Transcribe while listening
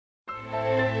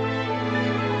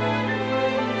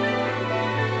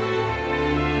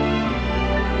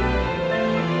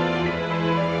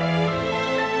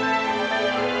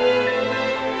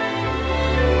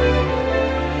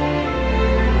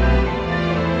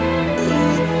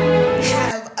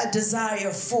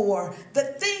desire for, the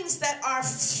things that our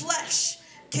flesh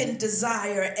can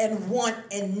desire and want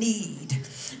and need.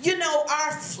 You know,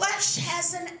 our flesh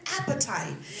has an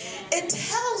appetite. It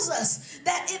tells us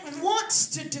that it wants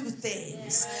to do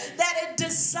things, that it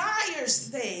desires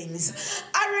things.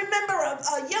 I remember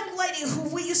a young lady who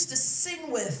we used to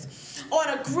sing with on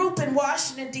a group in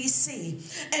Washington, D.C.,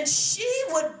 and she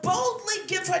would boldly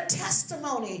give her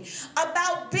testimony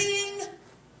about being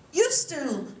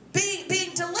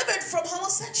delivered from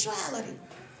homosexuality.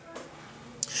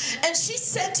 And she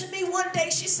said to me one day,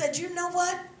 she said, you know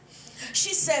what?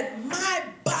 She said, my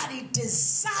body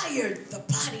desired the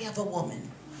body of a woman.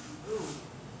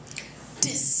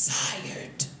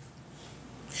 Desired.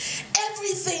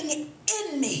 Everything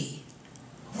in me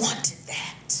wanted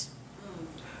that.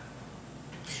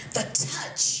 The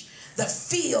touch, the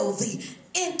feel, the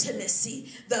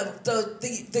intimacy, the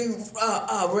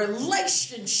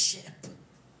relationship.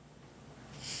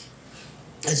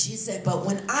 And she said, but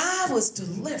when I was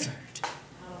delivered,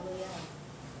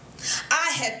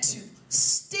 I had to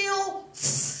still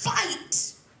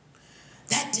fight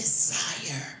that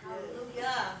desire.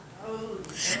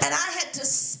 And I had to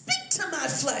speak to my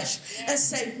flesh and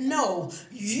say, no,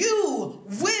 you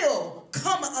will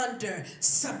come under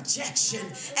subjection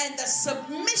and the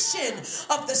submission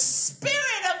of the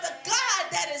Spirit of the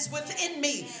God that is within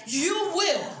me. You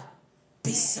will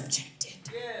be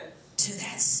subjected to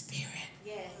that Spirit.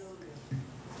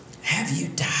 Have you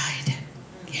died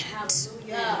yet?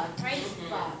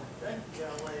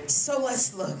 So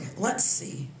let's look. Let's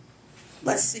see.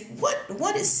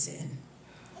 What is sin?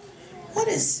 What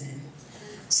is sin?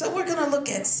 So we're going to look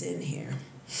at sin here.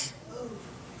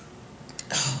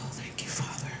 Oh, thank you,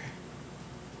 Father.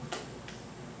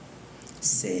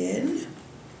 Sin.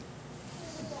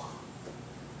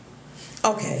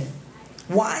 Okay.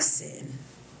 Why sin?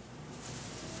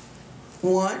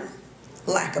 1,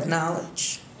 lack of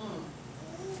knowledge.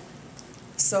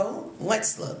 So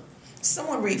let's look.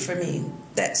 Someone read for me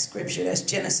that scripture. That's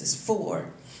Genesis 4.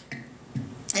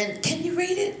 And can you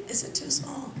read it? Is it too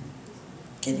small?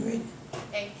 Can you read it?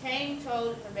 And Cain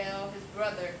told Melo his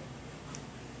brother.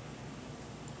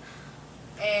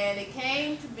 And it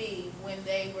came to be when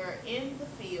they were in the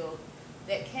field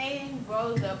that Cain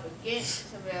rose up against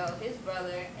Melo his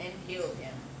brother and killed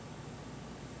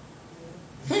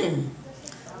him.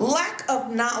 Lack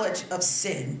of knowledge of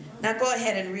sin. Now go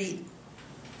ahead and read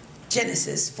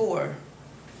Genesis 4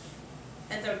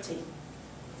 and 13.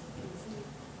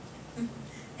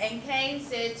 And Cain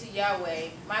said to Yahweh,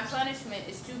 my punishment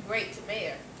is too great to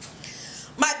bear.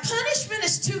 My punishment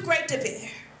is too great to bear.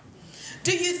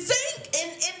 Do you think,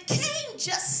 in Cain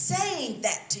just saying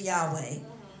that to Yahweh,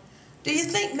 do you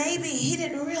think maybe he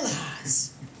didn't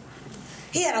realize?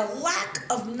 He had a lack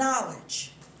of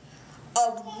knowledge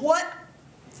of what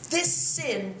this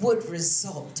sin would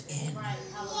result in. Right.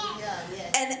 Hallelujah.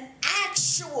 Yes. An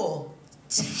actual,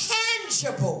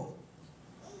 tangible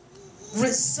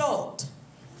result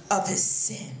of his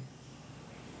sin.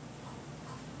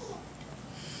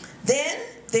 Then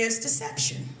there's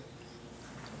deception.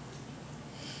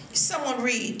 Someone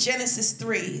read Genesis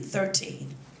 3:13.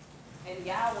 And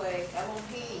Yahweh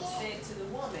Elohim said to the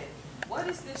woman, what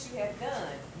is this you have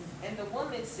done? And the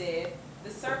woman said, the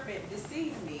serpent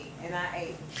deceived me, and I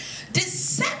ate.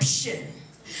 Deception.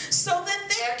 So then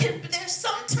there's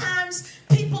sometimes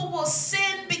people will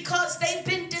sin because they've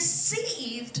been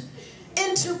deceived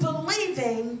into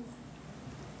believing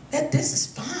that this is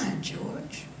fine,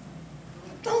 George.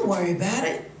 Don't worry about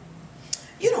it.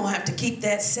 You don't have to keep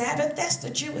that Sabbath. That's the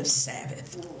Jewish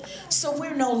Sabbath. So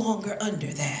we're no longer under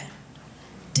that.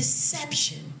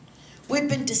 Deception. We've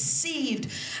been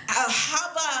deceived.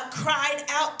 Hava cried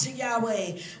out to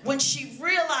Yahweh when she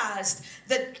realized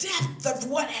the depth of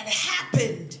what had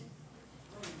happened.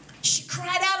 She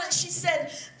cried out and she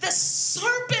said, the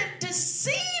serpent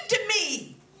deceived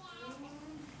me,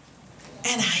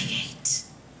 and I ate.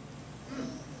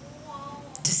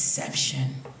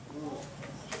 Deception.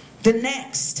 The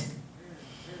next,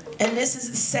 and this is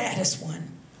the saddest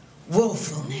one,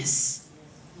 willfulness.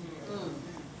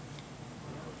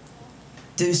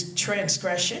 Through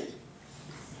transgression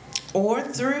or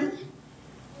through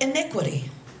iniquity.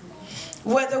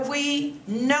 Whether we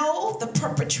know the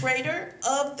perpetrator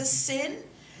of the sin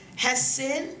has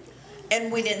sinned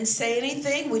and we didn't say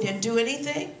anything, we didn't do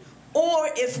anything, or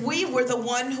if we were the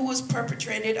one who was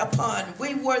perpetrated upon,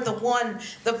 we were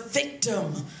the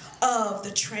victim of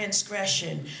the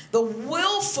transgression, the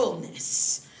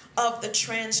willfulness of the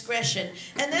transgression.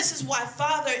 And this is why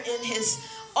Father in his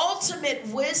ultimate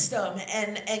wisdom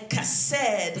and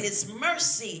chesed, his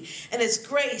mercy and his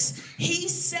grace. He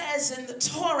says in the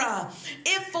Torah,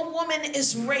 if a woman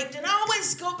is raped, and I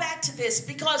always go back to this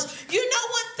because you know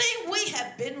one thing, we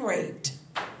have been raped.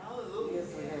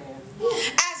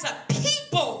 As a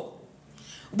people,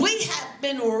 we have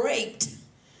been raped,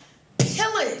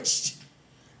 pillaged.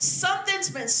 Something's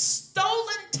been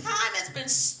stolen. Time has been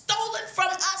stolen from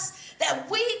us that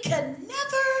we can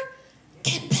never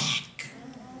get back.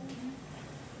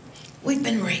 We've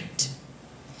been raped.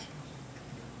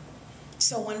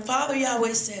 So when Father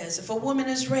Yahweh says, if a woman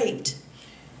is raped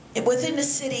within the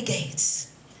city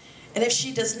gates, and if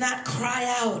she does not cry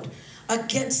out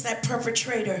against that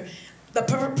perpetrator, the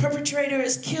perpetrator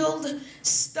is killed,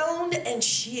 stoned, and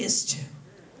she is too.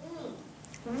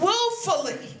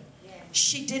 Willfully,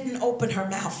 she didn't open her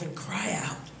mouth and cry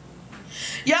out.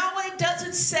 Yahweh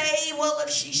doesn't say, well, if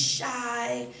she's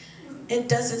shy, it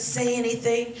doesn't say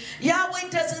anything. Yahweh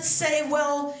doesn't say,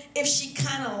 well, if she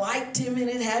kind of liked him and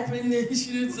it happened, then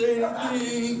she didn't say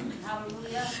anything.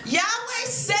 Hallelujah. Yahweh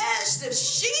says if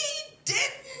she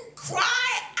didn't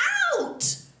cry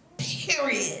out,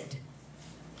 period.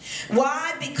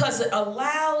 Why? Because it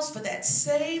allows for that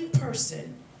same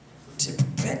person to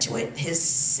perpetuate his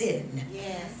sin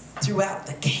throughout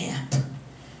the camp,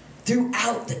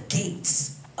 throughout the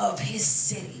gates of his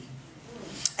city.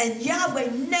 And Yahweh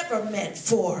never meant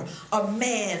for a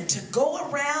man to go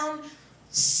around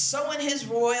sowing his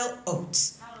royal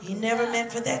oats. He never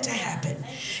meant for that to happen.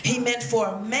 He meant for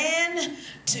a man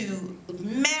to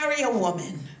marry a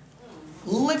woman,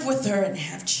 live with her, and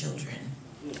have children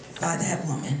by that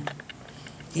woman.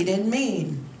 He didn't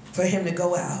mean for him to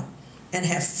go out and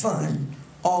have fun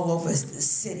all over the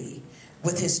city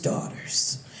with his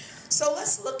daughters. So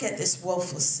let's look at this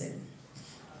woeful sin.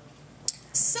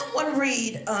 Someone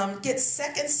read, get 2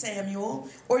 Samuel,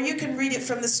 or you can read it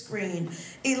from the screen.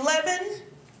 11,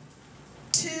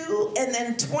 2, and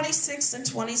then 26 and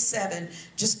 27.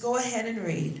 Just go ahead and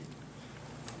read.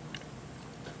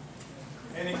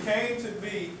 And it came to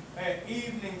be at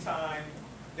evening time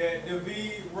that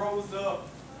David rose up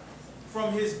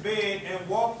from his bed and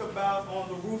walked about on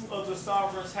the roof of the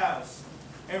sovereign's house.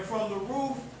 And from the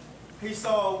roof he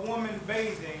saw a woman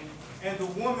bathing, and the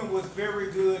woman was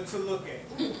very good to look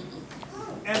at.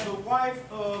 And the wife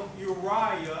of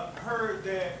Uriah heard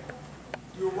that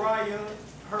Uriah,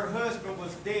 her husband,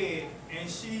 was dead, and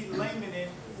she lamented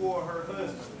for her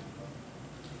husband.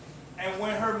 And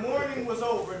when her mourning was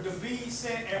over, David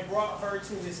sent and brought her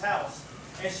to his house,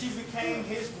 and she became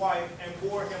his wife and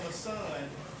bore him a son.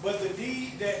 But the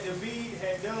deed that David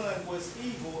had done was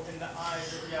evil in the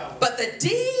eyes of Yahweh. But the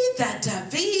deed that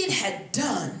David had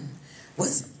done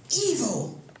was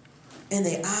evil in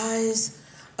the eyes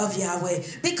of Yahweh.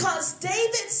 Because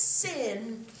David's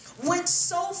sin went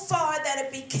so far that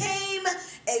it became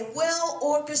a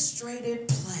well-orchestrated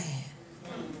plan.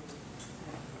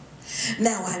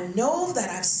 Now, I know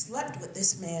that I've slept with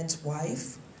this man's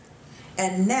wife,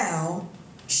 and now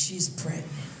she's pregnant.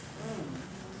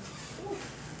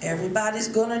 Everybody's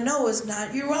going to know it's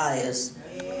not Uriah's,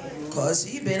 because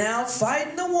he's been out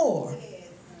fighting the war.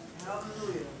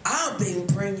 I'll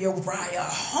bring Uriah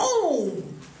home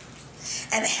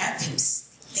and have him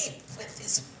sleep with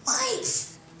his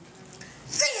wife.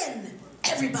 Then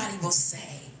everybody will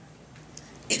say,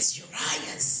 it's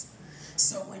Uriah's.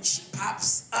 So when she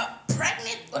pops up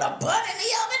pregnant with a bud in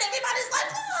the oven, everybody's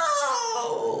like,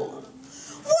 oh,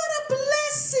 what a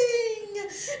blessing.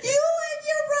 You and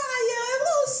Uriah,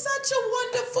 oh, such a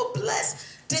wonderful blessing.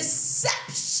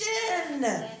 Deception.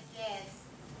 Yes.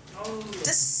 Oh.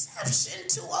 Deception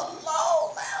to a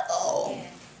low level. Yes.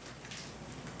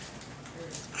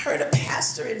 I heard a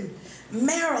pastor in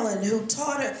Maryland who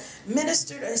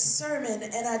ministered a sermon,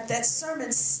 and that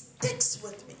sermon sticks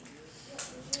with me.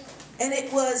 And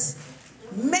it was,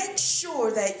 make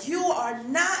sure that you are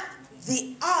not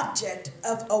the object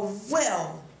of a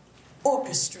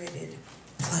well-orchestrated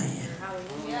plan.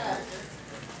 Hallelujah.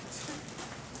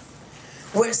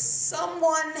 Where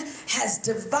someone has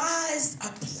devised a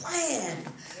plan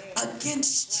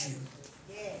against you.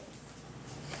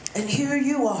 And here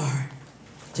you are,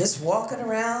 just walking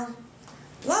around,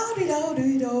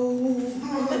 la-di-do-di-do.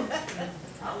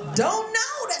 Don't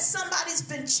know that somebody's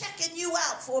been checking you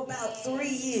out for about 3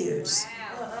 years.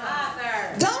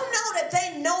 Don't know that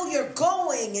they know you're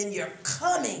going and you're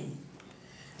coming.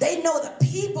 They know the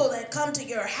people that come to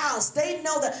your house. They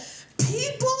know that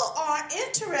people are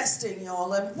interesting,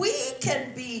 y'all. And we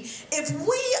can be, if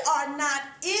we are not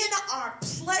in our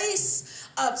place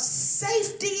of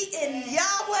safety in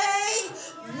Yahweh,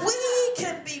 we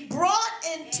can be brought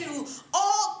into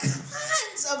all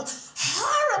kinds of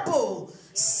horrible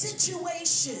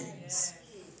situations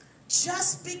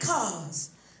just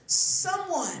because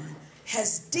someone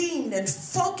has deemed and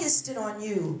focused it on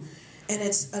you, and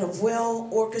it's a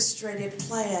well-orchestrated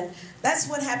plan. That's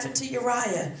what happened to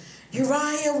Uriah.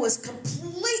 Uriah was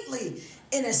completely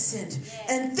innocent.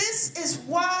 And this is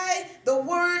why the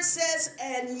word says,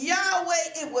 and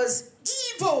Yahweh, it was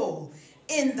evil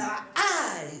in the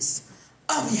eyes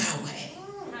of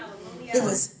Yahweh. It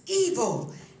was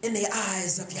evil in the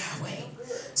eyes of Yahweh.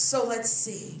 So let's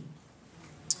see.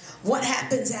 What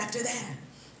happens after that?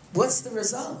 What's the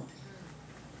result?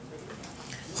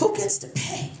 Who gets to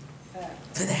pay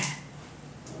for that?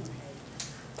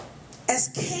 As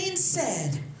Cain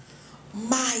said,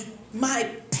 my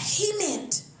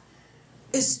payment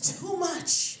is too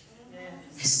much.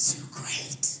 It's too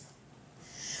great.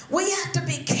 We have to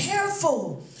be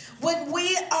careful when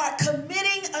we are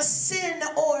committing a sin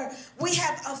or we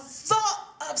have a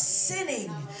thought of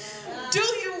sinning. Do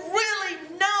you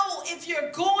really know if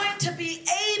you're going to be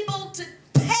able to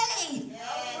pay?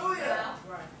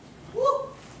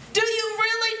 Do you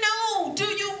really know? Do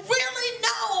you really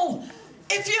know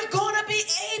if you're going to be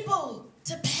able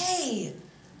to pay?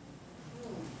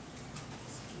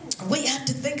 We have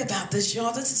to think about this,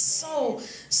 y'all. This is so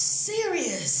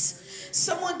serious.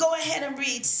 Someone go ahead and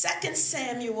read 2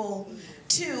 Samuel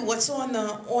 2. What's on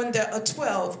the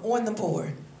 12 on the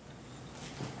board?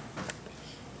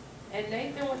 And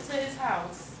Nathan went to his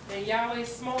house, and Yahweh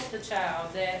smote the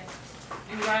child that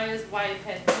Uriah's wife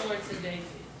had born to David,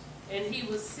 and he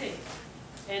was sick.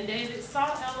 And David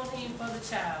sought Elohim for the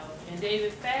child, and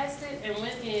David fasted and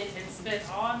went in and spent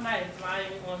all night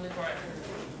lying on the ground.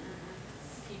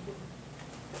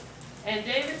 And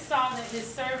David saw that his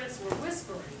servants were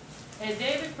whispering, and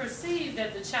David perceived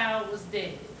that the child was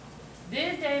dead.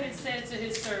 Then David said to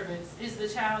his servants, "Is the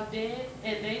child dead?"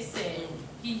 And they said,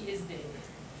 "He is dead."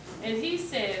 And he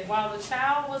said, "While the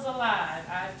child was alive,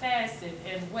 I fasted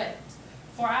and wept.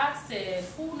 For I said,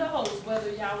 who knows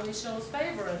whether Yahweh shows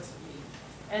favor unto me,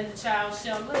 and the child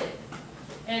shall live."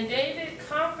 And David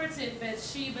comforted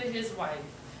Bathsheba his wife,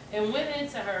 and went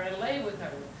into her and lay with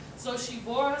her. So she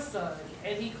bore a son,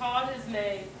 and he called his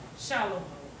name Shalom,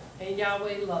 and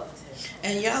Yahweh loved him.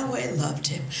 And Yahweh loved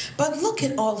him. But look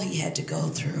at all he had to go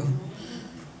through.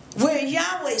 Where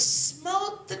Yahweh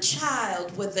smote the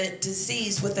child with a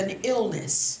disease, with an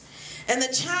illness. And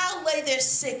the child lay there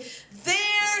sick.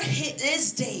 There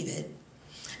is David.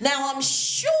 Now I'm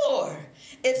sure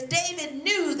if David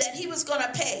knew that he was going to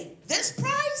pay this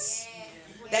price,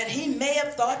 that he may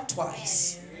have thought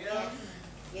twice.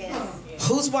 Yes.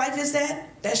 Whose wife is that?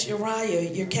 That's Uriah,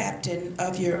 your captain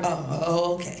of your...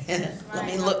 Oh, okay. Let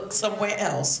me look somewhere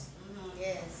else.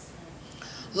 Yes.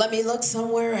 Let me look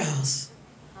somewhere else.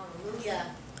 Hallelujah.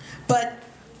 But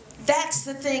that's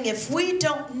the thing. If we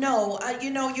don't know,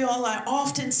 you know, you all, I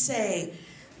often say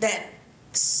that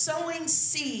sowing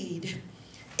seed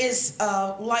is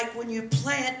like when you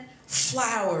plant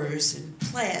flowers and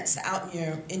plants out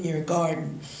in your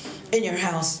garden, in your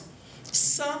house.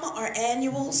 Some are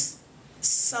annuals,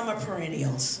 some are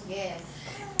perennials. Yes.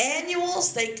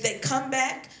 Annuals, they come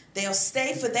back, they'll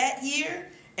stay for that year,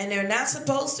 and they're not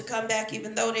supposed to come back,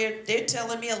 even though they're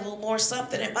telling me a little more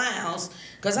something at my house,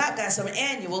 because I've got some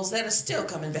annuals that are still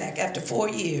coming back after 4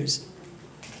 years.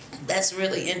 That's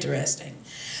really interesting.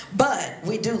 But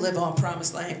we do live on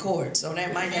Promised Land Court, so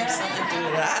that might have something to do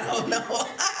with it. I don't know.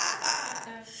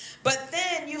 But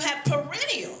then you have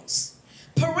perennials.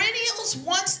 Perennials,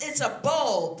 once it's a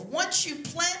bulb, once you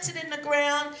plant it in the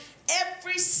ground,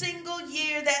 every single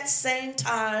year that same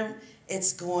time,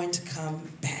 it's going to come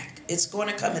back. It's going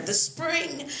to come in the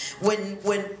spring.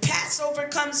 When Passover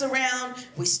comes around,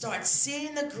 we start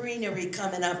seeing the greenery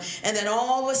coming up. And then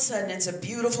all of a sudden, it's a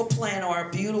beautiful plant or a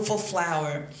beautiful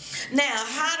flower. Now,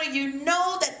 how do you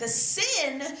know that the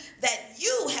sin that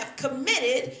you have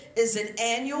committed is an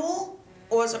annual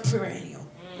or is a perennial?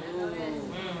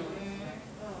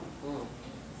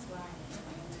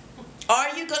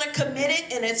 Are you going to commit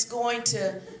it and it's going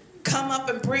to come up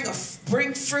and bring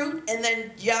fruit and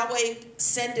then Yahweh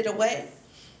send it away?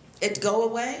 It go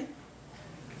away?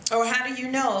 Or how do you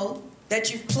know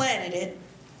that you've planted it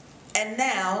and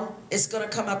now it's going to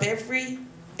come up every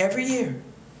year?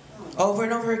 Over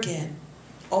and over again.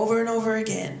 Over and over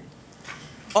again.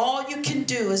 All you can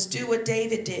do is do what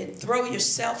David did. Throw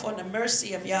yourself on the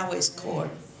mercy of Yahweh's court.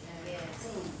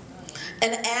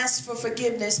 And ask for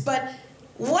forgiveness. But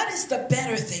what is the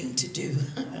better thing to do?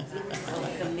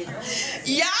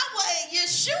 Yahweh,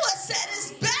 Yahshuah said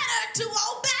it's better to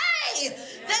obey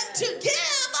than to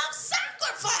give of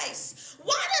sacrifice.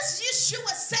 Why does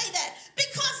Yahshuah say that?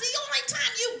 Because the only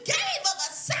time you gave of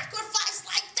a sacrifice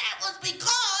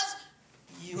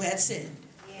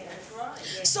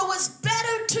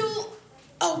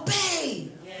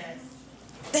obey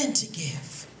than to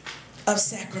give of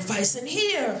sacrifice. And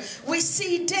here we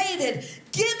see David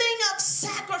giving of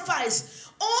sacrifice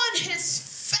on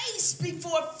his face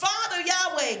before Father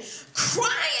Yahweh,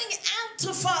 crying out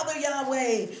to Father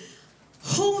Yahweh.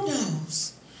 Who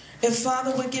knows if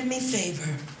Father would give me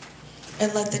favor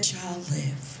and let the child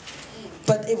live?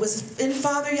 But it was in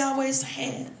Father Yahweh's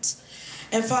hands.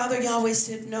 And Father Yahweh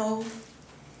said, no,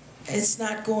 it's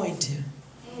not going to.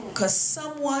 Because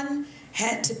someone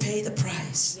had to pay the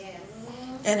price.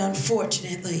 And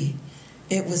unfortunately,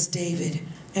 it was David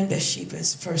and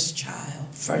Bathsheba's first child,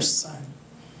 first son,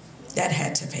 that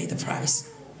had to pay the price.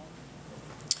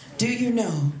 Do you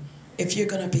know if you're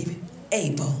going to be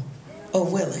able or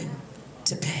willing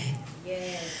to pay?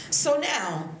 Yes. So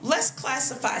now, let's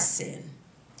classify sin,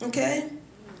 okay?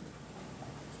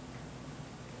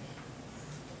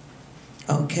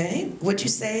 Okay, would you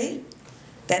say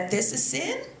that this is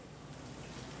sin?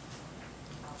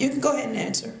 You can go ahead and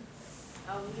answer.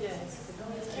 Oh, yes.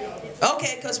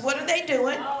 Okay, because what are they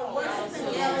doing?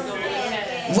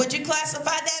 Yes. Would you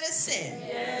classify that as sin?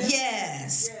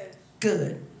 Yes.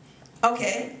 Good.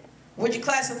 Okay. Would you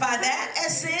classify that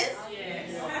as sin?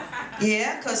 Yes.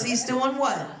 Yeah, because he's doing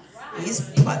what? He's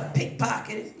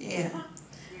pickpocketed. Yeah.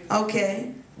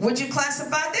 Okay. Would you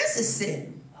classify this as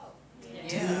sin?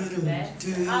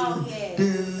 Oh, yes.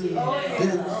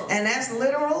 And that's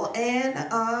literal and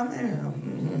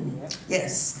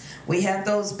yes. We have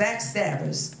those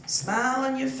backstabbers, smile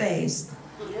on your face,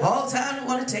 all the time they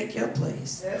want to take your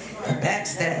place.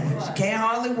 Backstabbers. You can't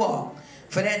hardly walk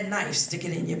for that knife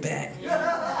sticking in your back.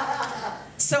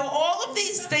 So all of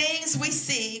these things we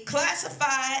see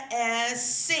classified as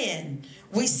sin.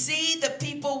 We see the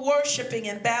people worshiping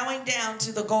and bowing down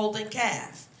to the golden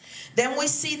calf. Then we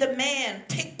see the man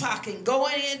pickpocketing,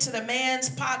 going into the man's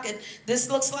pocket. This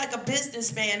looks like a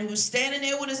businessman who's standing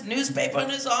there with his newspaper on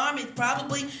his arm. He's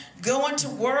probably going to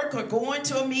work or going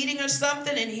to a meeting or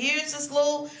something. And here's this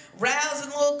little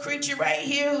rousing little creature right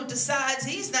here who decides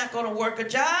he's not going to work a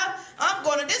job.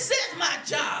 This is my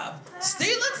job.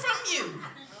 Stealing from you.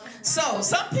 So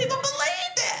some people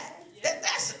believe that.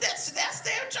 That's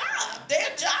their job.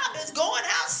 Their job is going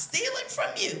out stealing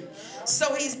from you.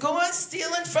 So he's going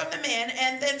stealing from the man.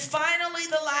 And then finally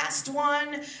the last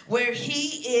one where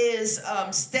he is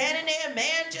standing there,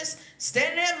 man just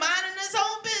standing there minding his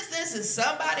own business, and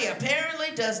somebody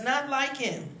apparently does not like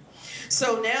him.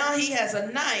 So now he has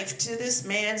a knife to this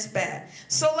man's back.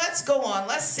 So let's go on.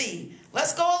 Let's see.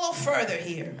 Let's go a little further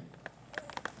here.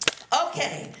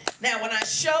 Okay. Now when I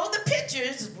show the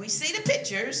pictures, we see the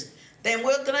pictures, then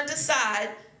we're going to decide,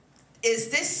 is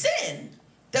this sin?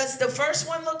 Does the first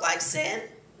one look like sin?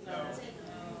 No.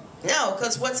 No,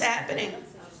 because what's happening?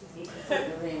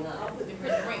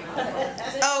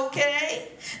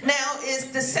 Okay. Now, is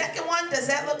the second one, does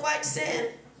that look like sin?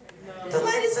 The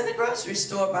lady's in the grocery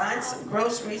store buying some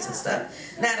groceries and stuff.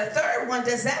 Now, the third one,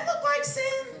 does that look like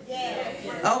sin? Yes.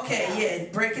 Okay,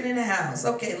 yeah, breaking in the house.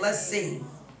 Okay, let's see.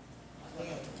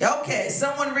 Okay,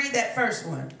 someone read that first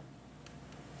one.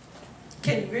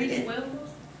 Can you read it?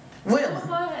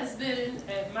 Wilma has been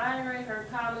admiring her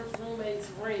college roommate's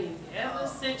ring ever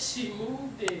since she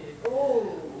moved in.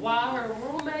 While her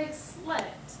roommate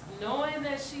slept, knowing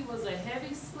that she was a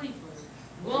heavy sleeper,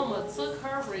 Wilma took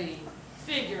her ring,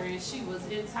 figuring she was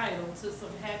entitled to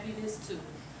some happiness too.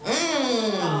 Why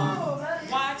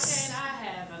can't I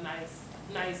have a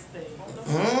nice thing?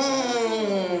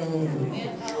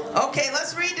 Okay,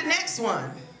 let's read the next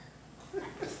one.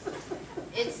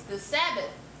 It's the Sabbath.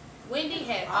 Wendy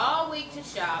had all week to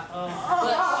shop,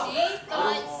 but she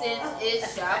thought since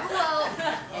it's Shavuot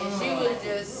and she was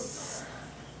just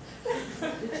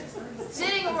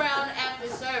sitting around after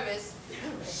service,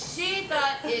 she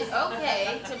thought it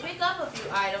okay to pick up a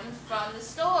few items from the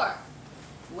store.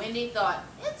 Wendy thought,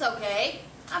 it's okay.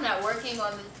 I'm not working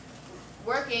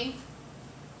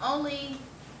only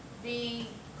the,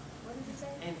 what did it say?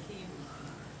 And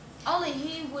Only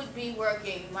he would be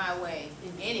working my way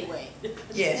anyway.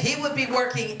 Yeah, he would be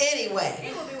working anyway.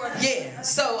 He would be working. Yeah,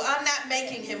 so I'm not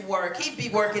making him work. He'd be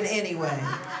working anyway.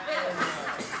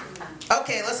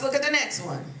 Okay, let's look at the next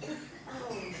one.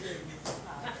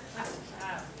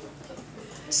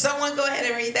 Someone go ahead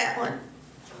and read that one.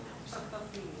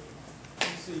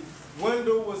 See,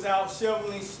 Wendell was out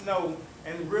shoveling snow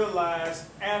and realized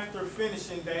after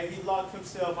finishing that he locked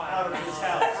himself out of his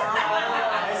house.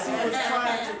 As he was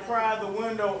trying to pry the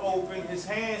window open, his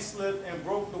hand slipped and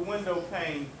broke the window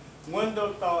pane.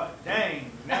 Wendell thought,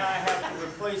 dang, now I have to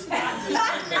replace this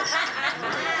window.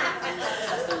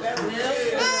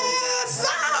 So,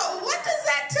 what does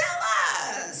that tell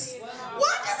us?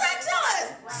 What does that tell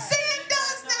us? Sin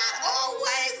does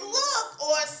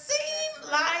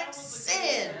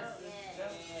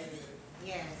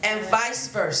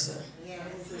versa. Yes.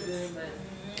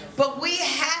 But we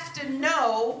have to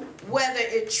know whether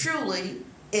it truly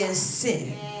is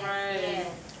sin. Yes.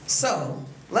 So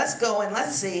let's go and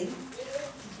let's see.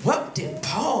 What did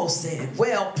Paul say?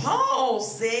 Well, Paul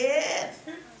said,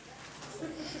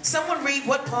 someone read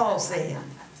what Paul said.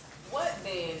 What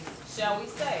then shall we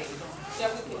say?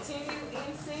 Shall we continue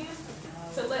in sin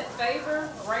to let favor,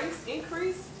 grace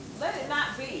increase? Let it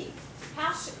not be.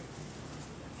 How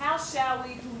shall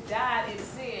we who died in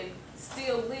sin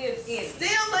still live in it?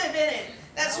 Still live in it.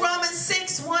 That's Romans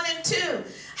 6, 1 and 2.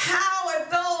 How are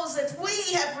those, if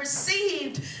we have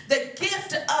received the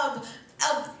gift of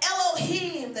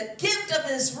Elohim, the gift of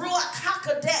his Ruach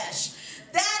HaKodesh,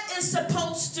 that is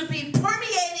supposed to be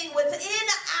permeating within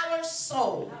our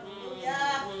soul.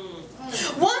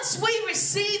 Once we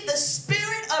receive the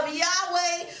Spirit of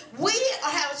Yahweh, we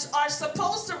are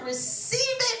supposed to receive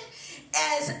it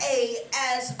as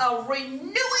a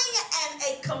renewing and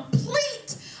a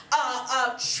complete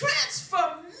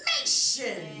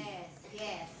transformation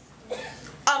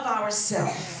of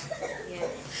ourselves.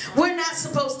 We're not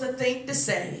supposed to think the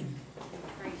same.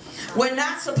 We're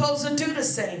not supposed to do the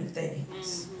same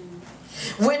things.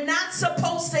 We're not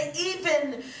supposed to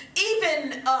even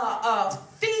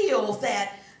feel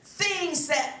that things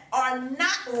that are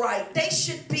not right, they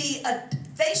should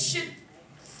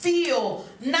feel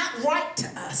not right to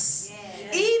us.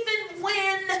 Even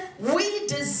when we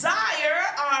desire,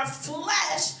 our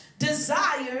flesh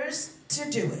desires to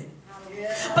do it.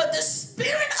 But the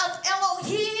Spirit of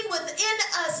Elohim within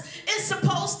us is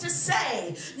supposed to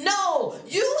say, no,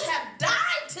 you have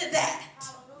died to that.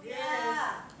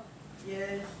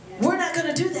 We're not going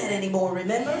to do that anymore,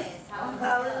 remember?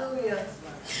 Hallelujah.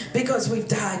 Because we've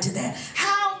died to that.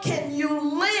 How can you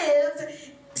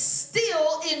live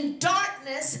still in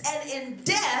darkness and in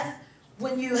death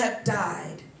when you have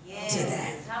died to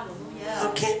that?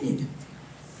 How can you?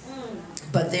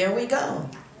 But there we go.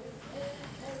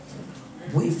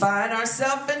 We find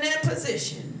ourselves in that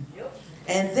position.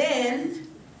 And then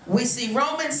we see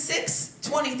Romans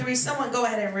 6:23. Someone go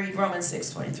ahead and read Romans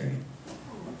 6:23.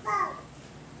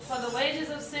 For the wages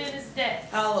of sin is death.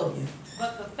 Hallelujah.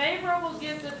 But the favorable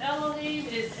gift of Elohim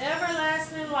is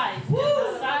everlasting life. In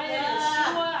Messiah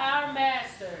Yahshuah, our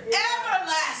Master.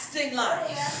 Everlasting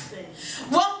life.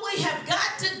 What we have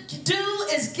got to do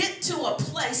is get to a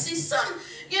place. See,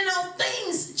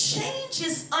 change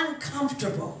is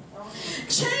uncomfortable.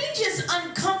 Change is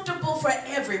uncomfortable for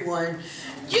everyone.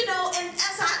 And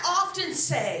as I often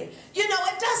say,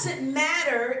 it doesn't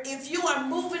matter if you are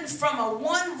moving from a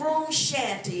one-room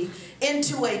shanty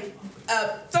into a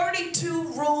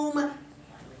 32-room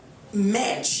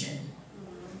mansion.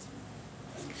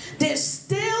 There's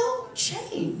still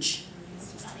change.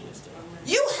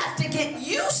 You have to get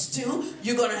used to,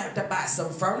 you're going to have to buy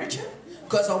some furniture,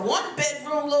 because a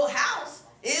one-bedroom little house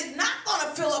is not going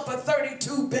to fill up a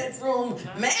 32-bedroom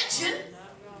mansion.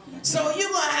 So you're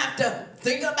going to have to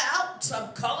think about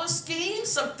some color schemes,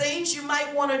 some things you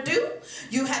might want to do.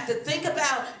 You have to think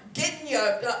about getting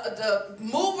the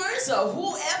movers or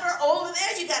whoever over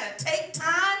there. You got to take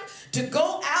time to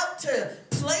go out to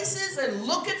places and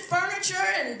look at furniture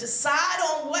and decide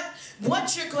on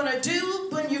what you're going to do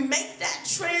when you make that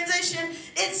transition.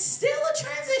 It's still a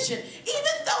transition,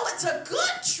 even though it's a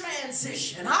good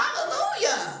transition.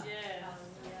 Hallelujah.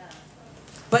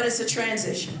 But it's a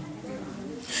transition.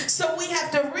 So we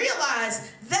have to realize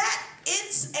that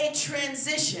it's a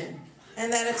transition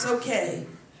and that it's okay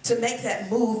to make that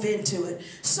move into it.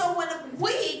 So when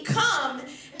we come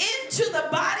into the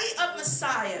body of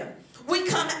Messiah, we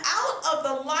come out of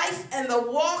the life and the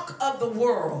walk of the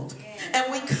world,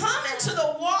 and we come into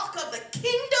the walk of the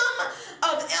kingdom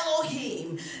of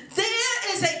Elohim. There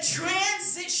is a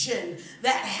transition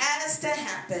that has to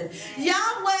happen. Yahweh,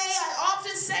 I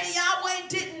often say Yahweh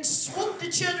didn't swoop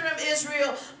the children of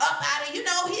Israel up out of,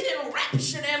 he didn't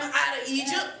rapture them out of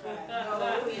Egypt.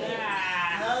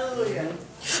 Hallelujah.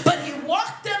 But he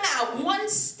walked them out one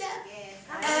step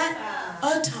at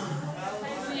a time.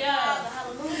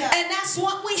 And that's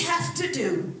what we have to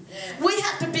do. We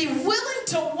have to be willing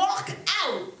to walk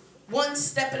out one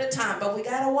step at a time. But we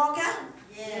got to walk out.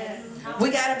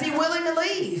 We got to be willing to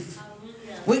leave.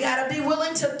 We got to be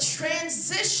willing to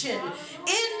transition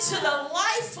into the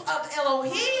life of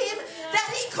Elohim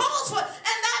that he calls for.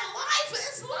 And that life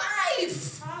is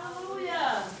life.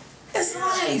 Hallelujah. It's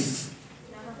life.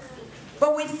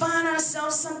 But we find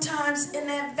ourselves sometimes in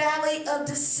that valley of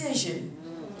decision.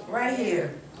 Right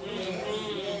here.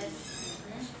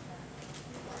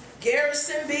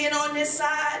 Garrison being on this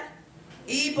side,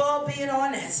 Ebal being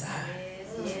on that side.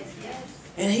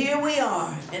 And here we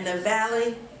are in the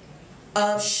valley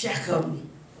of Shechem,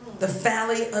 the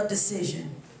valley of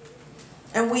decision.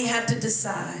 And we have to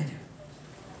decide,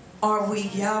 are we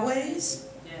Yahweh's?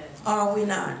 Are we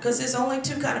not? Because there's only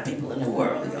two kind of people in the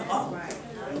world, y'all.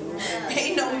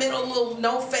 Ain't no middle little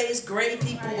no-face gray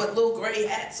people with little gray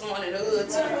hats on and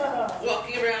hoods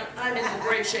walking around. I'm in the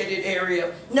gray shaded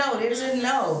area. No, there's a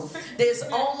no. There's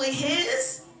only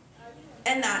his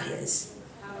and not his.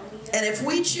 And if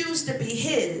we choose to be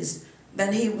his,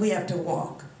 then we have to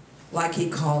walk like he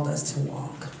called us to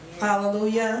walk.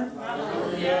 Hallelujah.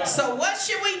 Hallelujah. So what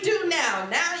should we do now?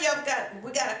 Now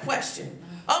we got a question.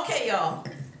 Okay, y'all.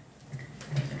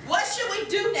 What should we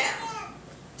do now?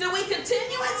 Do we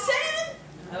continue in sin?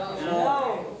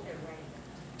 No.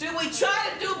 Do we try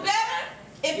to do better?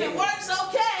 If it works,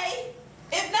 okay.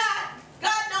 If not,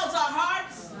 God knows our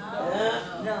hearts.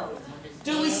 No.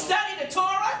 Do we study the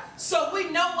Torah so we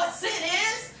know what sin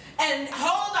is and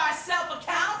hold ourselves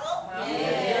accountable?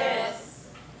 Yes.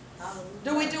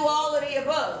 Do we do all of the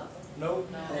above? Nope.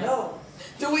 No.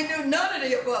 Do we do none of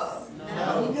the above?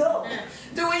 No.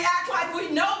 Do we act like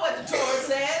we know what the Torah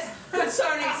says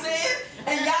concerning sin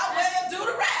and Yahweh will do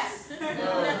the rest?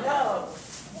 No.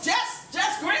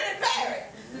 Just grin and bear it.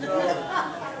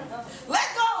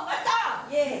 Let go, let God.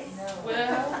 Yes.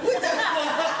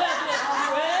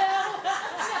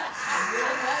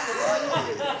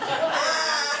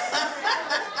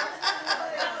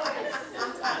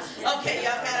 Okay,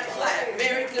 y'all got to clap.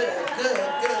 Very good. Good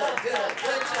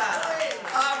job.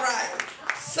 All right.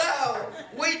 So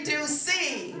we do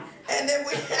C, and then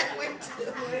we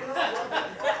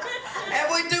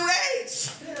do H.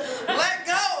 Let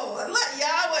go and let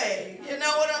Yahweh. You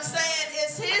know what I'm saying?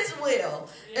 It's his will.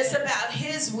 It's about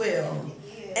his will,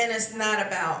 and it's not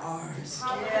about ours.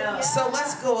 So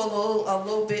let's go a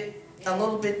little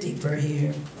bit deeper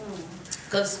here,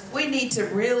 because we need to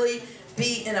really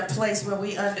be in a place where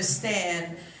we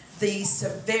understand the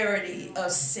severity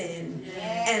of sin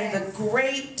and the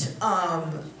great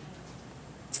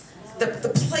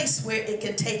the place where it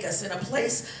can take us, in a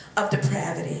place of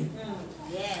depravity.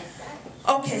 Yes.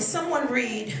 Okay, someone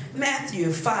read Matthew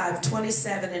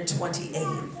 5:27 and 28.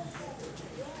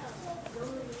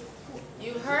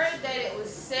 You heard that it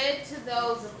was said to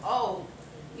those of old,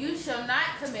 you shall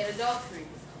not commit adultery.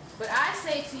 But I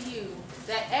say to you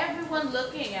that everyone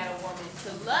looking at a woman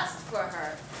to lust for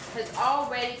her has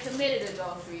already committed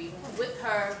adultery with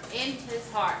her in his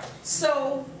heart.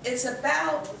 So it's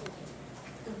about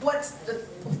what's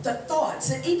the thoughts.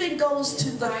 It even goes to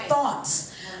the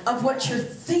thoughts of what you're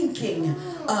thinking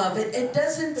of. It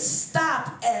doesn't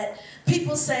stop at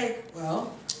people say,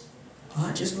 well,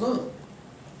 I just look.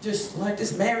 Just like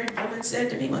this married woman said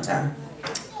to me one time.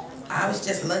 I was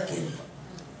just looking.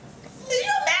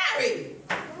 You're married.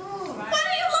 What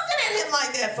are you looking at him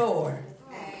like that for?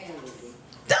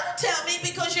 Don't tell me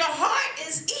because your heart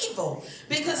is evil.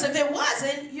 Because if it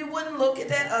wasn't, you wouldn't look at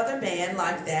that other man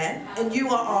like that, and you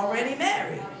are already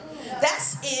married.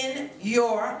 That's in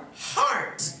your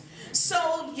heart. So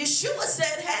Yahshuah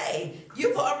said, hey,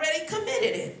 you've already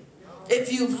committed it.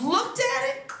 If you've looked at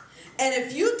it, and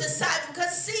if you decide,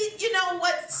 because seed, you know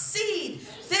what seed,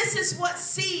 this is what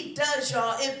seed does,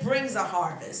 y'all. It brings a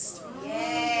harvest.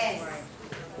 Yes.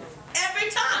 Every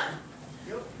time.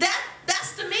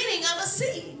 That's the meaning of a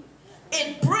seed.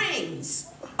 It brings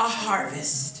a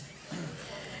harvest.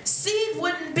 Seed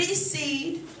wouldn't be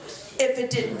seed if it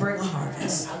didn't bring a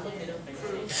harvest.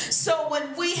 So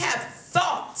when we have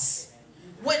thoughts,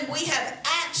 when we have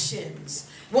actions,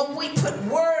 when we put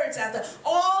words out there,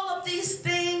 all of these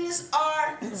things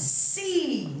are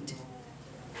seed.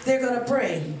 They're going to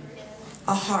bring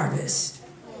a harvest.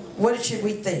 What should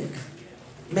we think?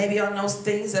 Maybe on those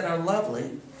things that are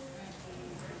lovely,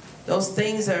 those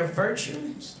things that are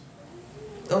virtues,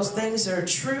 those things that are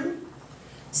true.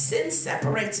 Sin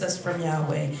separates us from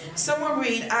Yahweh. Someone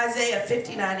read Isaiah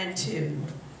 59:2.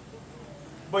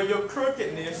 But your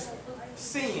crookedness,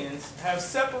 sins, have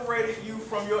separated you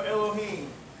from your Elohim,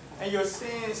 and your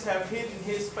sins have hidden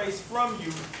his face from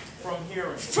you from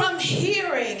hearing. From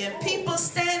hearing. And people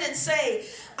stand and say,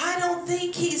 I don't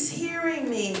think he's hearing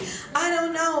me. I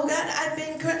don't know. God, I've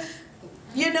been...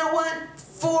 You know what?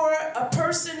 For a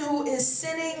person who is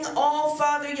sinning, all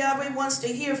Father Yahweh wants to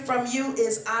hear from you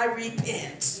is, I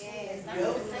repent.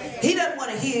 He doesn't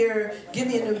want to hear, give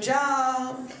me a new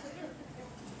job.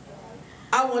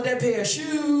 I want that pair of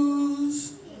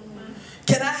shoes.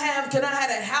 Can I have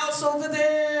a house over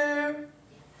there?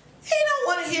 He don't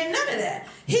want to hear none of that.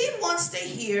 He wants to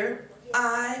hear,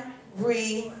 I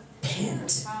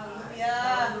repent.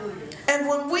 And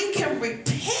when we can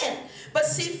repent, but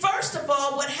see, first of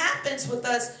all, what happens with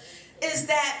us, is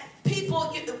that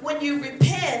people, when you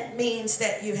repent, means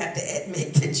that you have to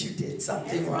admit that you did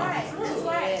something wrong. That's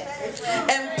right.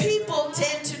 And people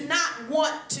tend to not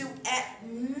want to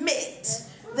admit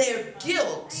their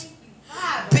guilt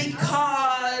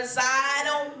because I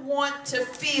don't want to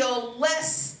feel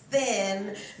less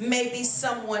than maybe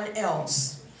someone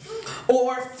else,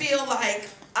 or feel like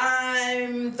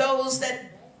I'm those that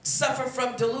suffer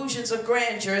from delusions of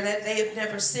grandeur that they have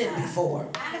never sinned before.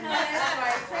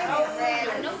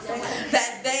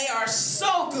 That they are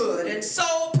so good and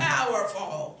so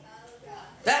powerful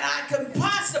that I can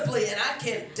possibly, and I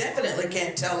definitely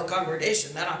can't tell a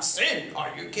congregation that I've sinned.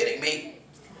 Are you kidding me?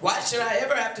 Why should I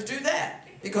ever have to do that?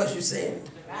 Because you sinned.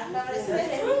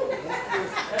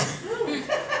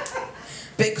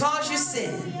 Because you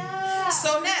sinned.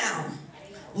 So now,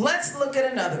 let's look at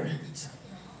another.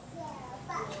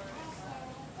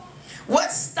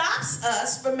 What stops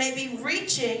us from maybe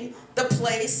reaching the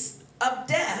place of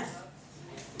death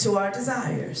to our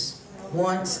desires,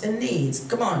 wants, and needs?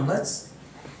 Come on, let's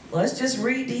just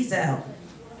read these out.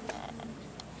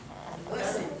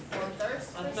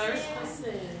 A thirst for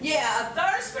sin. Yeah, a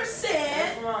thirst for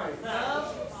sin.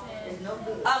 Love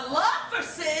A love for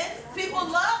sin. People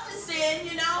love to sin,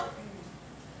 you know.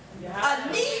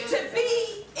 A need to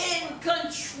be in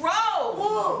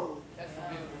control.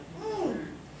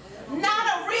 Not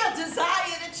a real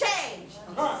desire to change.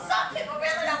 Some people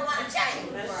really don't want to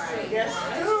change. They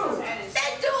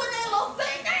doing their little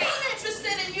thing. They ain't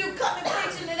interested in you coming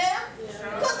preaching to them.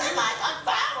 Because they're like, I'm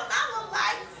fine with my little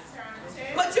life.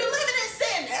 But you're living in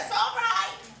sin. That's all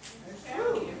right.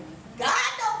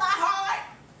 God knows my heart.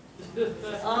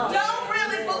 Don't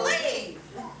really believe.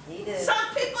 Some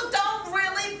people don't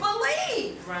really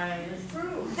believe.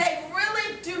 They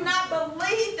really do not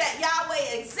believe that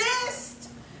Yahweh exists.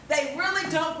 They really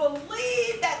don't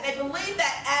believe that. They believe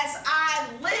that as I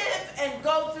live and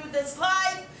go through this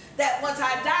life, that once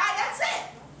I die, that's it.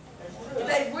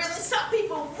 Some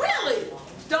people really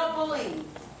don't believe.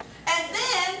 And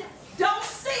then don't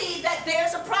see that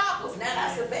there's a problem. Now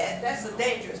that's a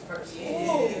dangerous person.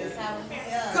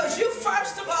 Because you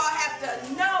first of all have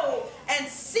to know and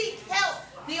seek help.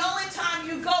 The only time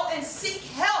you go and seek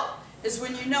help is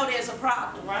when you know there's a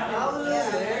problem.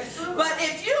 But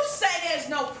if you say there's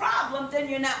no problem, then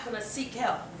you're not going to seek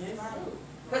help.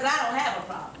 Because I don't have a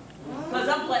problem. Because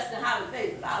I'm blessed and highly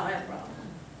favored. I don't have a problem.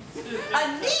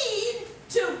 A need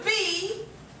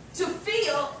to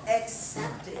feel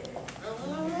accepted.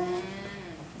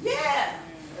 Yeah.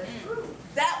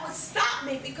 That would stop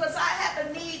me because I have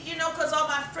a need, you know, because all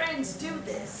my friends do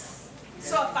this.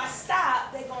 So if I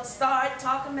stop, they're going to start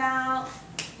talking about,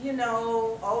 you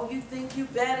know, oh, you think you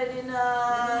better than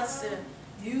us, and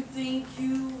you think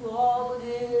you all of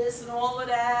this and all of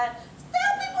that.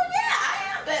 Tell people, yeah,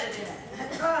 I am better than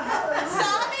that. So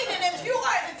I mean, and if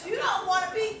you don't want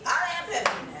to be, I am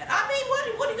better than that. I mean,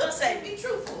 what are you going to say? Be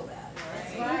truthful about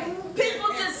it. Right. People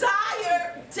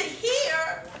desire to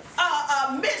hear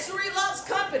misery loves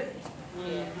company.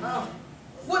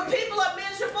 When people are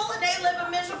miserable and they live a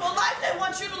miserable life, they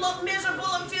want you to look miserable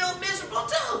and feel miserable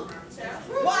too.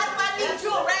 Why do I need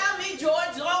you around me,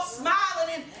 George, all smiling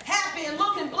and happy and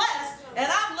looking blessed,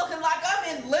 and I'm looking like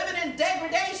I'm living in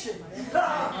degradation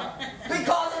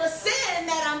because of the sin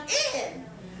that I'm in?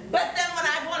 But then when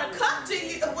I want to come to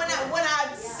you, when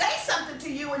I say something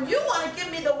to you and you want to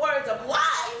give me the words of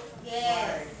life,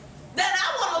 then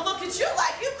I want to look at you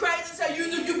like you crazy and say, you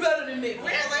think you're better than me.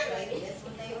 Really?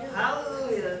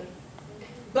 Hallelujah.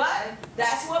 But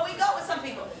that's where we go with some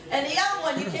people. And the other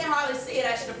one, you can't hardly see it.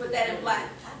 I should have put that in black.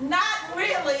 Not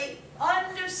really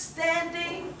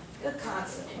understanding the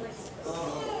consequences.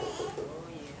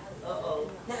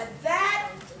 Now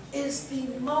that is the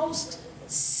most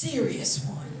serious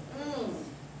one.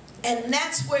 And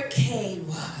that's where Cain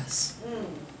was.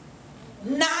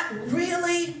 Not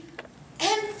really,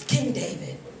 and King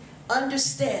David,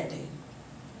 understanding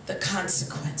the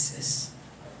consequences.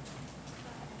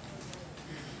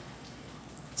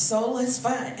 So let's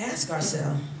ask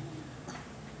ourselves,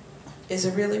 is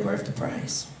it really worth the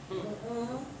price?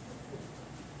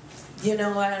 You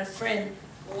know, I had a friend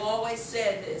who always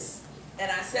said this,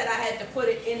 and I said I had to put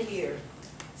it in here.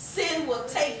 Sin will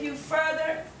take you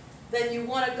further than you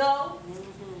want to go,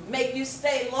 make you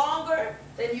stay longer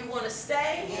than you want to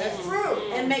stay. That's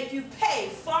true. And make you pay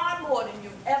far more than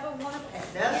you ever want to pay.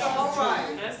 That's all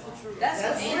right. That's the truth.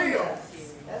 That's real.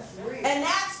 That's real. And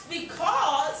that's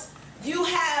because you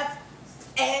have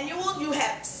you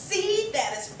have seed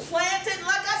that is planted.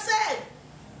 Like I said,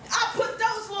 I put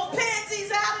those little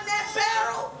pansies out in that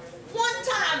barrel one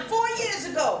time 4 years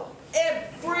ago.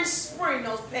 Every spring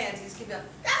those pansies keep up.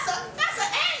 That's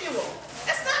an annual.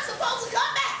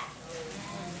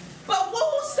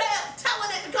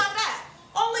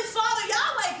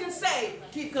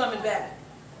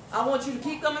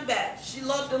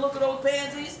 to look at those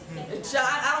pansies. And child,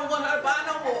 I don't want her to buy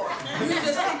no more. You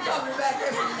just keep coming back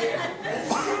every year.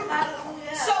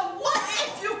 So what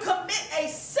if you commit a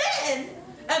sin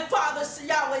and Father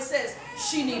Yahweh says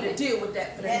she need to deal with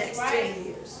that for the next 10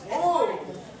 years? Oh,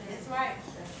 That's right.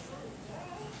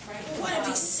 What if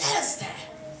he says that?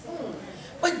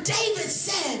 When David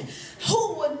said,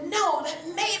 who would know that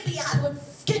maybe I would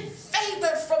get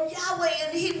favor from Yahweh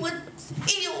and he would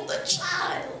heal the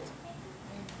child?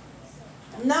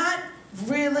 Not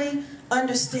really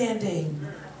understanding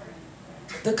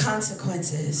the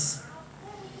consequences.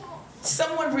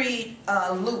 Someone read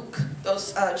Luke,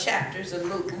 those chapters of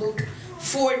Luke. Luke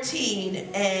 14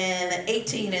 and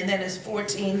 18, and then it's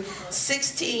 14,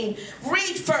 16.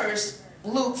 Read first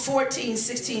Luke 14,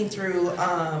 16 through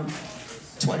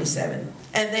 27,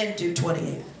 and then do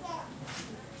 28.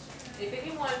 If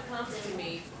anyone comes to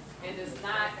me and does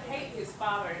not hate his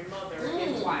father and mother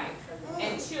and wife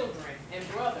and children and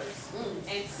brothers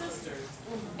and sisters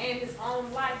and his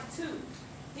own life too,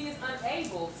 he is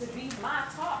unable to be my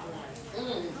taught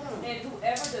one. And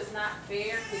whoever does not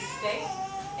bear his stake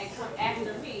and come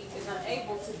after me is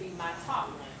unable to be my taught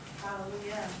one.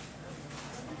 hallelujah.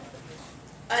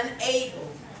 Unable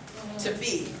to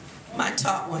be my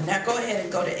taught one. Now go ahead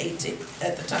and go to 18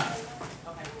 at the top.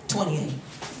 Okay. 28.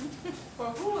 For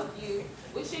who of you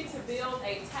wishing to build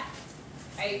a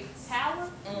tower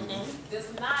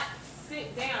does not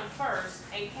sit down first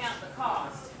and count the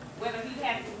cost, whether he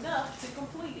has enough to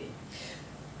complete it?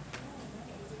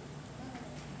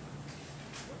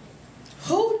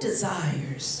 Who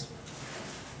desires,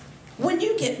 when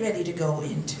you get ready to go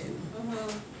into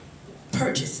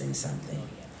purchasing something,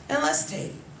 and let's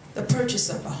take the purchase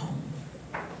of a home.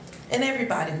 And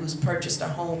everybody who's purchased a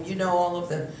home, you know all of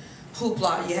the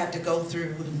hoopla you have to go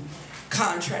through, and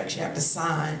contracts you have to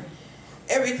sign,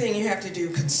 everything you have to do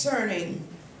concerning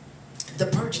the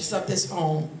purchase of this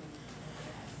home.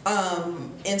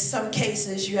 In some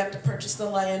cases, you have to purchase the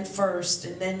land first,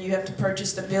 and then you have to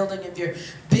purchase the building. If you're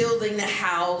building the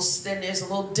house, then there's a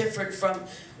little different from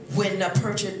when a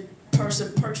person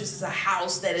purchases a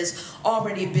house that is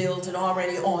already built and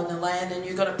already on the land, and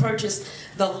you're going to purchase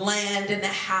the land and the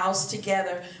house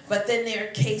together. But then there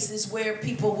are cases where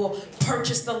people will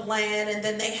purchase the land and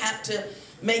then they have to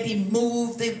maybe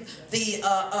move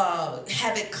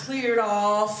have it cleared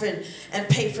off and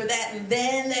pay for that, and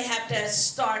then they have to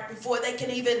start, before they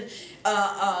can even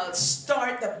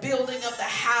start the building of the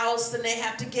house, then they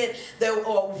have to get the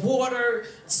water,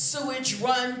 sewage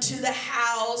run to the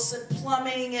house, and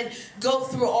plumbing, and go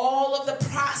through all of the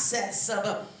process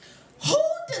of who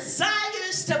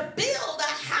desires to build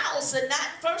a house and not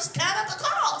first count up the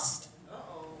cost?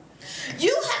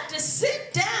 You have to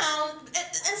sit down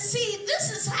and see,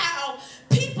 this is how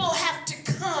people have to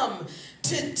come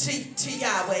to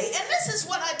Yahweh. And this is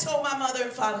what I told my mother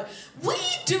and father. We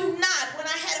do not, when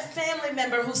I had a family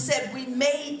member who said we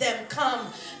made them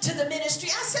come to the ministry,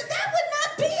 I said that would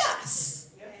not be us.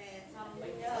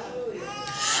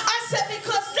 I said,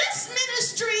 because this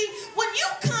ministry, when you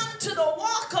come to the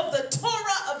walk of the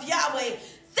Torah of Yahweh,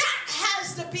 that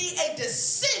has to be a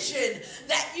decision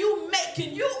that you make,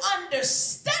 and you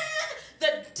understand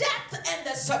the depth and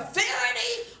the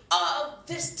severity of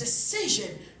this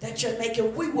decision that you're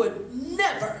making. We would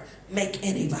never make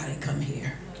anybody come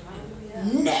here.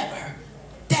 Never.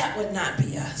 That would not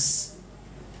be us.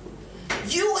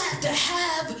 You have to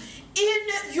have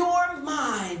in your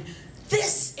mind,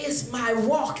 this is my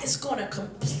walk. It's going to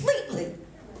completely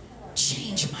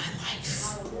change my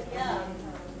life.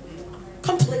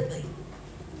 Completely.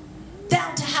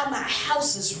 Down to how my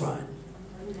house is run.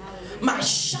 My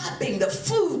shopping, the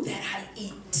food that I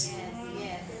eat.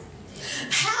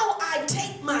 How I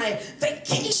take my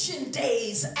vacation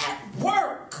days at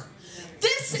work.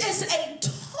 This is a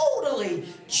totally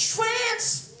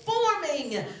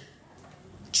transforming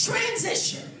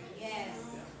transition.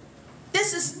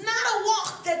 This is not a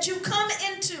walk that you come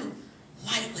into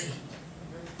lightly.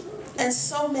 And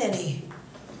so many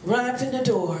run up in the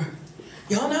door.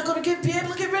 Y'all not going to be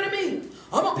able to get rid of me.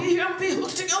 I'm going to be here. I'm going to be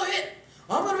hooked to your head.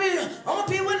 I'm going to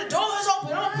be when the door is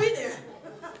open. I'm going to be there.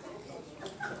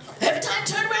 Every time I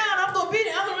turn around, I'm going to be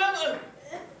there. I'm going to.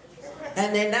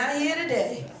 And they're not here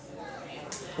today.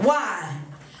 Why?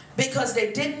 Because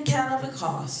they didn't count up the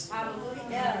cost.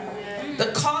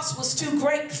 The cost was too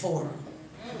great for them.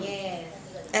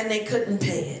 And they couldn't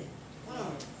pay it.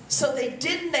 So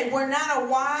they were not a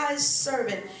wise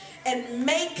servant and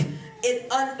make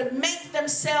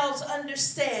themselves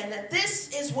understand that this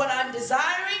is what I'm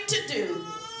desiring to do.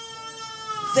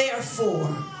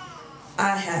 Therefore,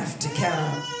 I have to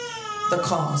count the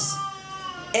cost.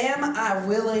 Am I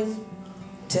willing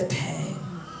to pay?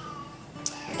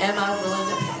 am I willing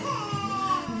to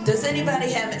pay? Does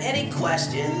anybody have any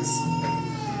questions?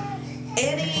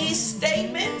 Any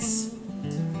statements?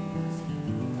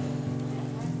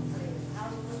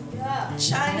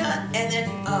 China, and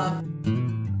then